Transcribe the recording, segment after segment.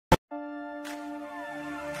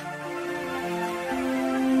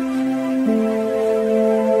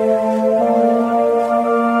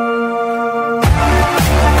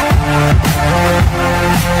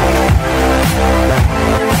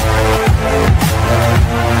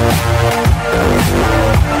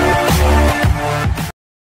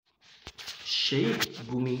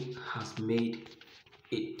made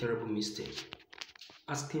a terrible mistake,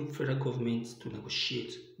 asking federal government to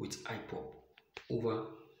negotiate with Ipob over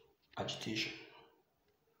agitation,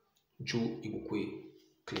 Joe Igbokwe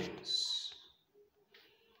claims.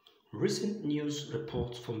 Recent news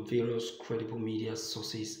reports from various credible media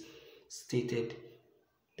sources stated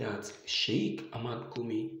that Sheik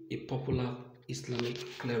Gumi, a popular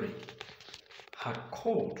Islamic cleric, had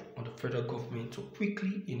called on the federal government to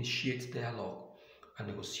quickly initiate dialogue and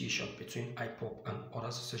negotiation between Ipob and other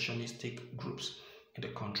secessionistic groups in the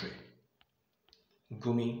country.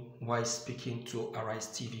 Gumi, while speaking to Arise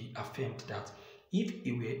TV, affirmed that if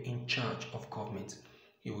he were in charge of government,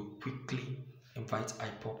 he would quickly invite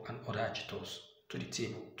Ipob and other agitators to the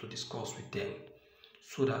table to discuss with them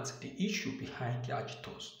so that the issue behind the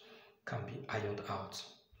agitators can be ironed out.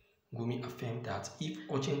 Gumi affirmed that if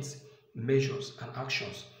urgent measures and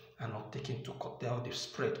actions are not taken to curtail the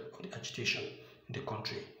spread of the agitation in the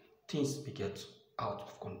country, things may get out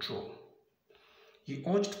of control. He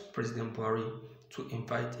urged President Buhari to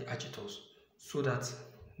invite the agitators so that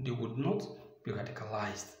they would not be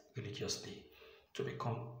radicalized religiously to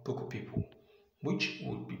become Boko people, which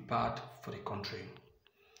would be bad for the country.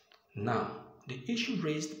 Now, the issue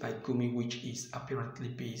raised by Gumi, which is apparently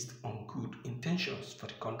based on good intentions for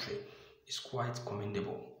the country, is quite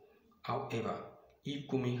commendable. However, if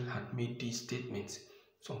Gumi had made these statements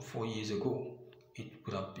some 4 years ago, it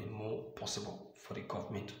would have been more possible for the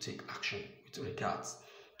government to take action with regards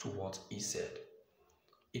to what he said.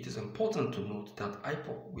 It is important to note that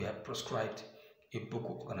Ipob were proscribed a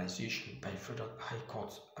Boko organization by Federal High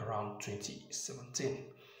Court around 2017.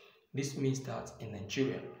 This means that in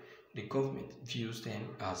Nigeria, the government views them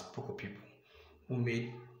as Boko people who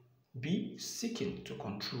may be seeking to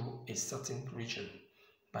control a certain region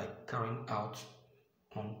by carrying out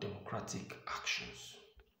undemocratic actions.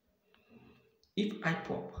 If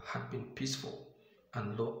Ipob had been peaceful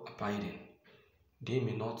and law-abiding, they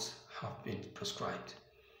may not have been proscribed.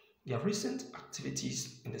 Their recent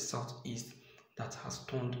activities in the southeast that has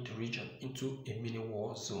turned the region into a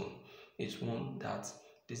mini-war zone is one that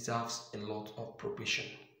deserves a lot of probation.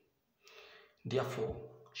 Therefore,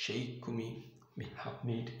 Sheik Gumi may have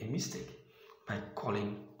made a mistake by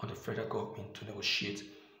calling on the federal government to negotiate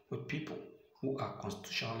with people who are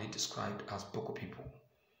constitutionally described as Boko people.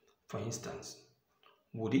 For instance,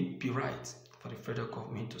 would it be right for the federal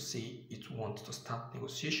government to say it wants to start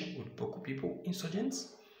negotiation with Boko people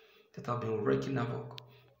insurgents that have been wreaking havoc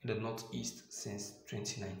in the northeast since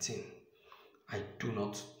 2019? I do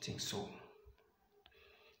not think so.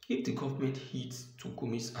 If the government heeds to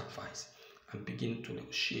Gumi's advice and begin to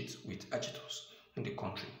negotiate with agitators in the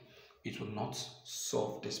country, it will not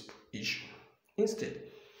solve this issue. Instead,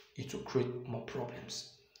 it will create more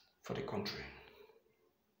problems for the country.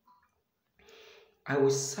 I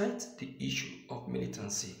will cite the issue of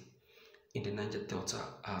militancy in the Niger Delta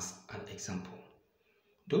as an example.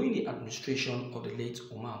 During the administration of the late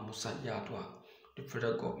Umar Musa Yar'Adua, the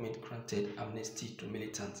federal government granted amnesty to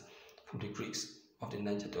militants from the Greeks of the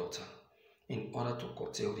Niger Delta in order to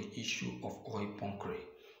curtail the issue of oil bunkering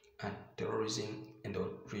and terrorism in the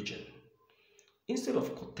region. Instead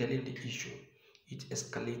of curtailing the issue, it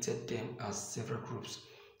escalated them as several groups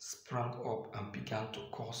sprang up and began to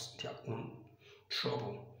cause their own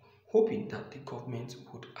trouble, hoping that the government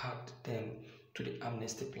would add them to the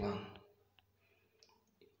amnesty plan.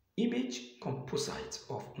 Image composite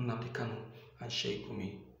of Nnamdi Kanu and Sheik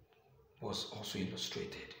Gumi was also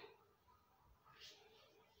illustrated.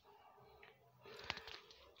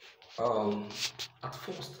 At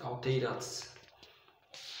first, I'll tell you that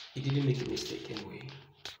he didn't make a mistake anyway.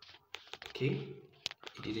 Okay,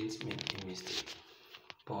 he didn't make a mistake.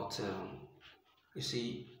 But you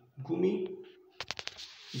see, Gumi,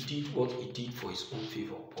 he did what he did for his own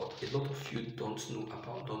favor. But a lot of you don't know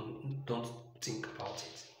about, don't think about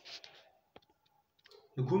it.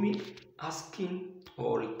 Gumi asking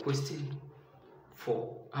or requesting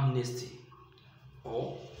for amnesty,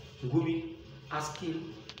 or Gumi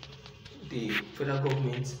asking the federal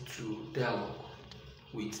government to dialogue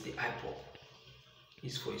with the Ipob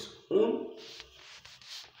is for his own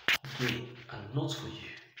gain and not for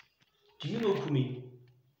you. Do you know Gumi?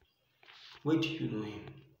 Where do you know him?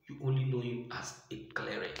 You only know him as a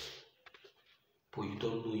cleric, but you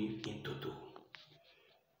don't know him in total.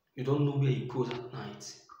 You don't know where he goes at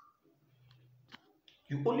night.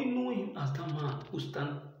 You only know him as that man who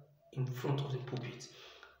stands in front of the pulpit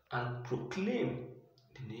and proclaim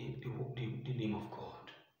the name of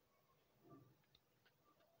God.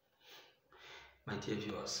 My dear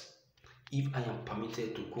viewers, if I am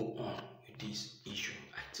permitted to go on with this issue,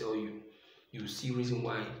 I tell you, you see reason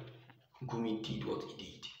why Gumi did what he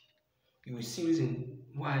did. you will see reason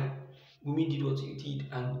why Gumi did what he did,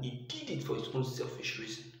 and he did it for his own selfish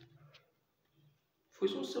reason. For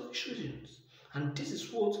his own selfish reasons. And this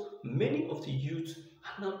is what many of the youth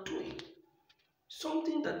are now doing.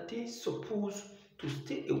 Something that they supposed to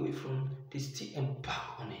stay away from, they still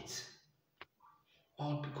embark on it.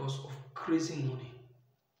 All because of crazy money.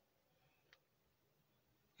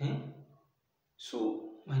 So,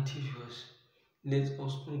 my dear viewers, let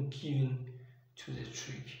us not give in to the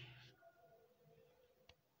trick.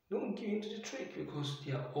 Don't give in to the trick, because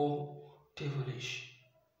they are all devilish.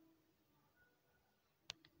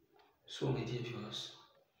 So, my dear viewers,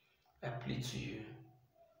 I plead to you.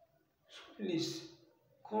 So please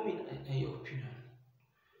come in and your opinion.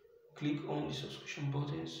 Click on the subscription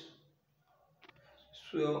buttons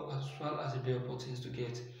as well as the bell buttons to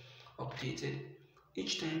get updated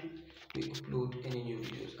each time we upload any new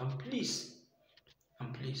videos. And please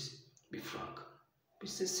be frank, be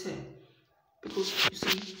sincere, because you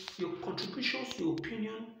see, your contributions, your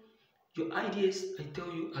opinion, your ideas, I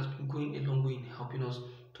tell you, has been going a long way in helping us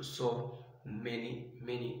to solve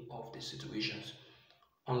many of the situations.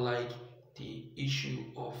 Unlike the issue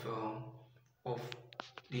of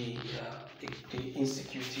the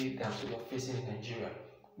insecurity that we are facing in Nigeria.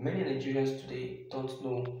 Many Nigerians today don't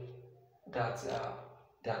know that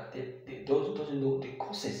they don't know the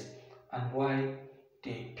causes and why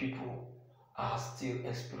the people are still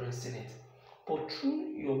experiencing it. But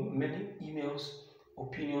through your many emails,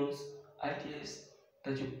 opinions, ideas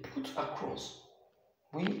that you put across,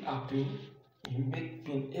 we have been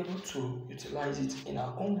able to utilize it in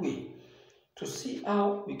our own way to see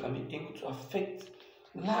how we can be able to affect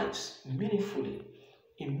lives meaningfully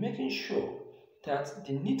in making sure that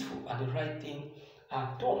the needful and the right thing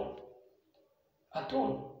are done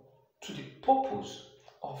to the purpose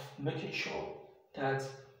of making sure that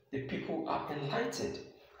the people are enlightened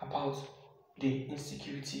about the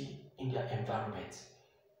insecurity in their environment.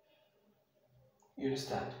 You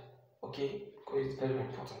understand? Okay? Because it's very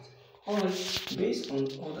important. Alright, based on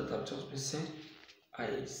all that I've just been said,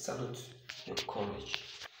 I salute your courage.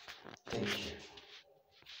 Thank you.